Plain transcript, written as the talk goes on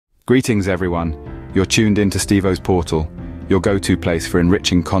Greetings everyone, you're tuned into Stevo's Portal, your go-to place for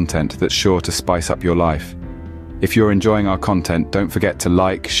enriching content that's sure to spice up your life. If you're enjoying our content, don't forget to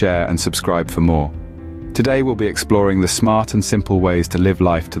like, share and subscribe for more. Today we'll be exploring the smart and simple ways to live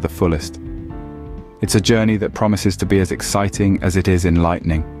life to the fullest. It's a journey that promises to be as exciting as it is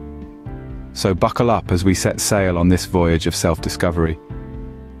enlightening. So buckle up as we set sail on this voyage of self-discovery.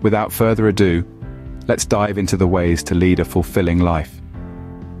 Without further ado, let's dive into the ways to lead a fulfilling life.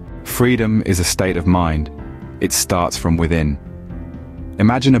 Freedom is a state of mind. It starts from within.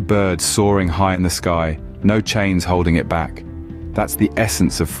 Imagine a bird soaring high in the sky, no chains holding it back. That's the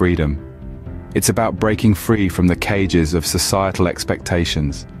essence of freedom. It's about breaking free from the cages of societal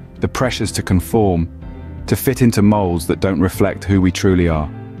expectations, the pressures to conform, to fit into molds that don't reflect who we truly are.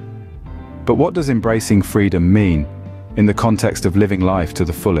 But what does embracing freedom mean in the context of living life to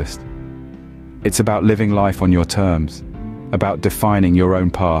the fullest? It's about living life on your terms, about defining your own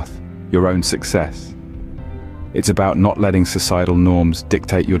path, your own success. It's about not letting societal norms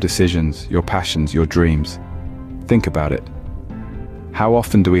dictate your decisions, your passions, your dreams. Think about it. How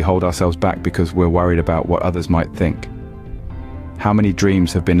often do we hold ourselves back because we're worried about what others might think? How many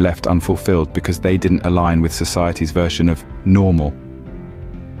dreams have been left unfulfilled because they didn't align with society's version of normal?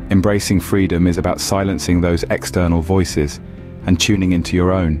 Embracing freedom is about silencing those external voices and tuning into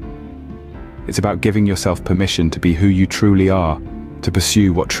your own. It's about giving yourself permission to be who you truly are, to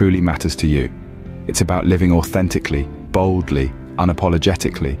pursue what truly matters to you. It's about living authentically, boldly,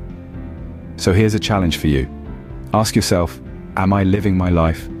 unapologetically. So here's a challenge for you. Ask yourself, am I living my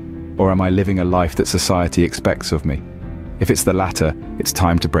life, or am I living a life that society expects of me? If it's the latter, it's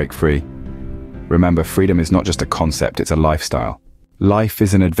time to break free. Remember, freedom is not just a concept, it's a lifestyle. Life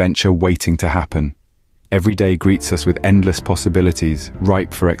is an adventure waiting to happen. Every day greets us with endless possibilities,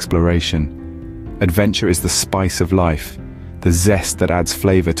 ripe for exploration. Adventure is the spice of life, the zest that adds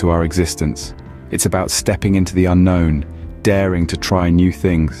flavor to our existence. It's about stepping into the unknown, daring to try new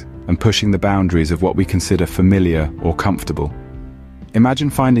things, and pushing the boundaries of what we consider familiar or comfortable.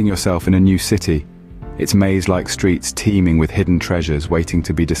 Imagine finding yourself in a new city, its maze-like streets teeming with hidden treasures waiting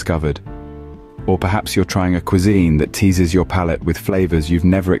to be discovered. Or perhaps you're trying a cuisine that teases your palate with flavors you've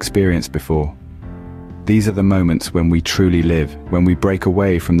never experienced before. These are the moments when we truly live, when we break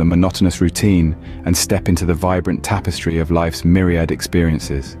away from the monotonous routine and step into the vibrant tapestry of life's myriad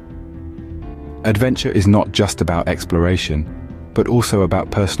experiences. Adventure is not just about exploration, but also about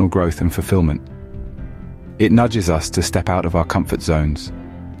personal growth and fulfillment. It nudges us to step out of our comfort zones,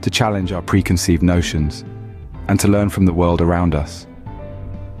 to challenge our preconceived notions, and to learn from the world around us.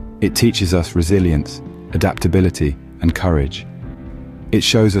 It teaches us resilience, adaptability, and courage. It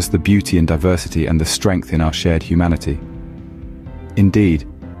shows us the beauty in diversity and the strength in our shared humanity. Indeed,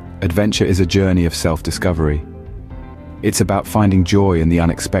 adventure is a journey of self-discovery. It's about finding joy in the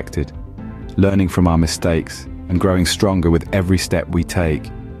unexpected, learning from our mistakes, and growing stronger with every step we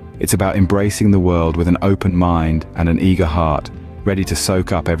take. It's about embracing the world with an open mind and an eager heart, ready to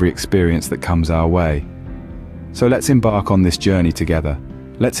soak up every experience that comes our way. So let's embark on this journey together.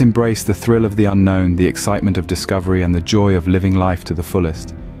 Let's embrace the thrill of the unknown, the excitement of discovery, and the joy of living life to the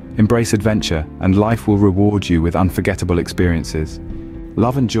fullest. Embrace adventure, and life will reward you with unforgettable experiences.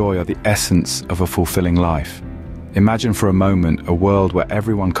 Love and joy are the essence of a fulfilling life. Imagine for a moment a world where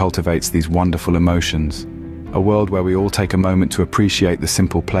everyone cultivates these wonderful emotions. A world where we all take a moment to appreciate the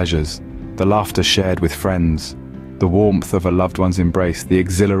simple pleasures, the laughter shared with friends, the warmth of a loved one's embrace, the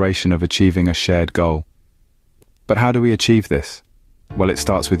exhilaration of achieving a shared goal. But how do we achieve this? Well, it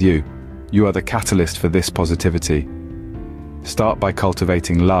starts with you. You are the catalyst for this positivity. Start by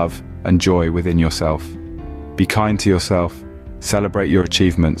cultivating love and joy within yourself. Be kind to yourself, celebrate your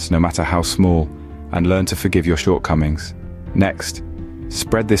achievements no matter how small, and learn to forgive your shortcomings. Next,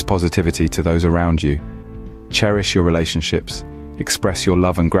 spread this positivity to those around you. Cherish your relationships, express your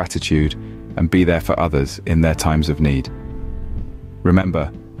love and gratitude, and be there for others in their times of need.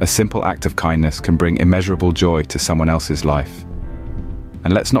 Remember, a simple act of kindness can bring immeasurable joy to someone else's life.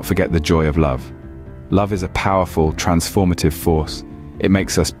 And let's not forget the joy of love. Love is a powerful, transformative force. It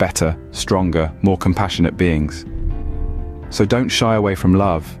makes us better, stronger, more compassionate beings. So don't shy away from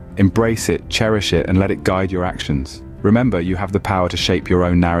love. Embrace it, cherish it, and let it guide your actions. Remember, you have the power to shape your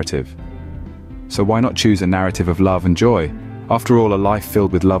own narrative. So why not choose a narrative of love and joy? After all, a life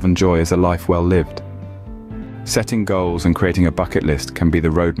filled with love and joy is a life well lived. Setting goals and creating a bucket list can be the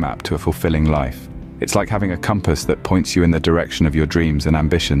roadmap to a fulfilling life. It's like having a compass that points you in the direction of your dreams and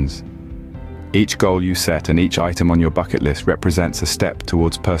ambitions. Each goal you set and each item on your bucket list represents a step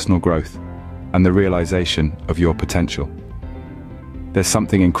towards personal growth and the realization of your potential. There's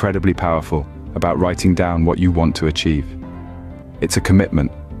something incredibly powerful about writing down what you want to achieve. It's a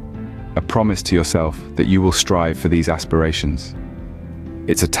commitment, a promise to yourself that you will strive for these aspirations.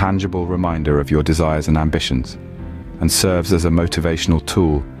 It's a tangible reminder of your desires and ambitions, and serves as a motivational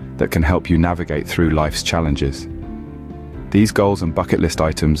tool that can help you navigate through life's challenges. These goals and bucket list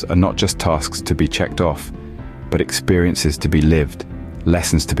items are not just tasks to be checked off, but experiences to be lived,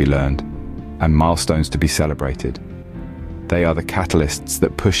 lessons to be learned, and milestones to be celebrated. They are the catalysts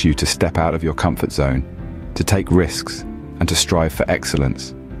that push you to step out of your comfort zone, to take risks, and to strive for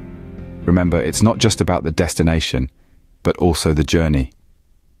excellence. Remember, it's not just about the destination, but also the journey.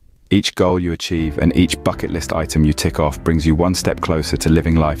 Each goal you achieve and each bucket list item you tick off brings you one step closer to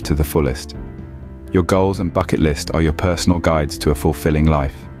living life to the fullest. Your goals and bucket list are your personal guides to a fulfilling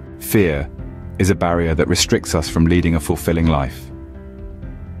life. Fear is a barrier that restricts us from leading a fulfilling life.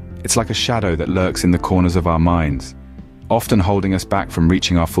 It's like a shadow that lurks in the corners of our minds, often holding us back from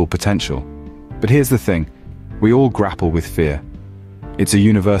reaching our full potential. But here's the thing, we all grapple with fear. It's a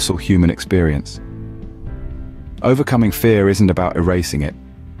universal human experience. Overcoming fear isn't about erasing it.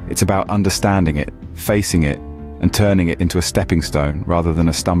 It's about understanding it, facing it, and turning it into a stepping stone rather than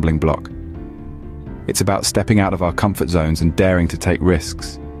a stumbling block. It's about stepping out of our comfort zones and daring to take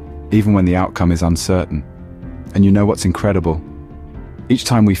risks, even when the outcome is uncertain. And you know what's incredible? Each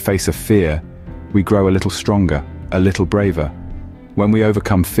time we face a fear, we grow a little stronger, a little braver. When we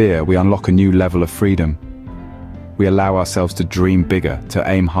overcome fear, we unlock a new level of freedom. We allow ourselves to dream bigger, to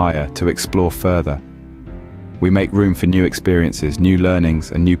aim higher, to explore further. We make room for new experiences, new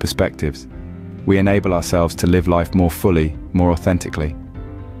learnings, and new perspectives. We enable ourselves to live life more fully, more authentically.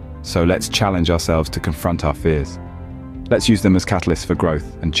 So let's challenge ourselves to confront our fears. Let's use them as catalysts for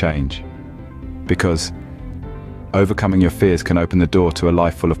growth and change. Because overcoming your fears can open the door to a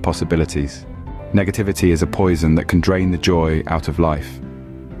life full of possibilities. Negativity is a poison that can drain the joy out of life.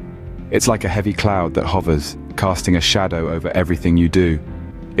 It's like a heavy cloud that hovers, casting a shadow over everything you do.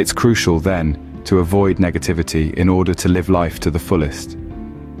 It's crucial, then, to avoid negativity in order to live life to the fullest.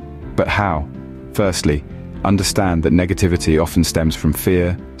 But how? Firstly, understand that negativity often stems from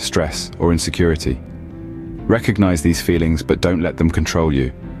fear, stress, or insecurity. Recognize these feelings, but don't let them control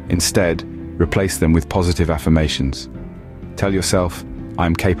you. Instead, replace them with positive affirmations. Tell yourself, I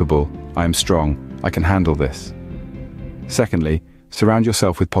am capable, I am strong, I can handle this. Secondly, surround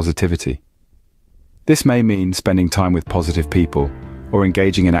yourself with positivity. This may mean spending time with positive people, or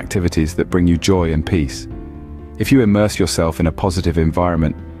engaging in activities that bring you joy and peace. If you immerse yourself in a positive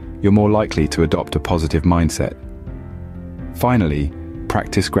environment, you're more likely to adopt a positive mindset. Finally,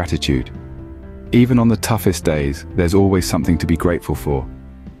 practice gratitude. Even on the toughest days, there's always something to be grateful for.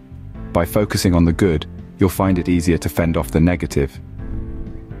 By focusing on the good, you'll find it easier to fend off the negative.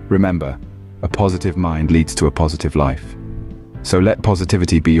 Remember, a positive mind leads to a positive life. So let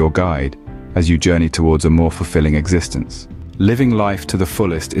positivity be your guide as you journey towards a more fulfilling existence. Living life to the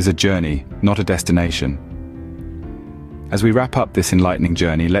fullest is a journey, not a destination. As we wrap up this enlightening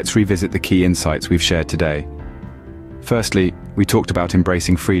journey, let's revisit the key insights we've shared today. Firstly, we talked about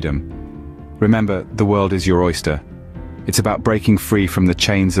embracing freedom. Remember, the world is your oyster. It's about breaking free from the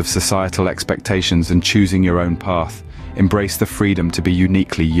chains of societal expectations and choosing your own path. Embrace the freedom to be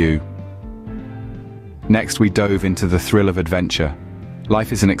uniquely you. Next, we dove into the thrill of adventure.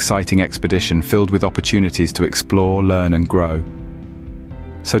 Life is an exciting expedition filled with opportunities to explore, learn, and grow.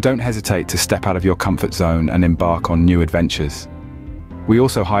 So don't hesitate to step out of your comfort zone and embark on new adventures. We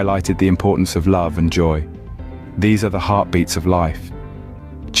also highlighted the importance of love and joy. These are the heartbeats of life.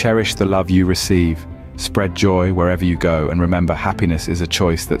 Cherish the love you receive, spread joy wherever you go, and remember, happiness is a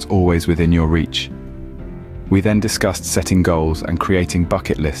choice that's always within your reach. We then discussed setting goals and creating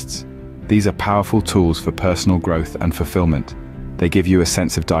bucket lists. These are powerful tools for personal growth and fulfillment. They give you a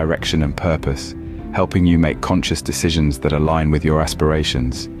sense of direction and purpose, helping you make conscious decisions that align with your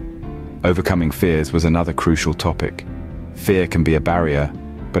aspirations. Overcoming fears was another crucial topic. Fear can be a barrier,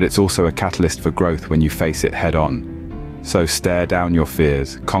 but it's also a catalyst for growth when you face it head-on. So stare down your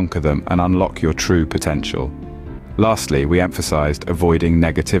fears, conquer them, and unlock your true potential. Lastly, we emphasized avoiding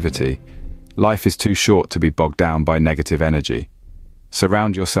negativity. Life is too short to be bogged down by negative energy.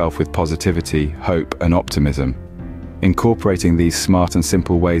 Surround yourself with positivity, hope, and optimism. Incorporating these smart and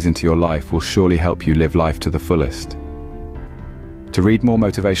simple ways into your life will surely help you live life to the fullest. To read more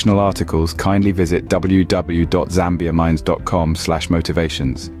motivational articles, kindly visit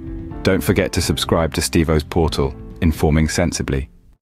www.zambiaminds.com/motivations. Don't forget to subscribe to Stevo's portal, Informing Sensibly.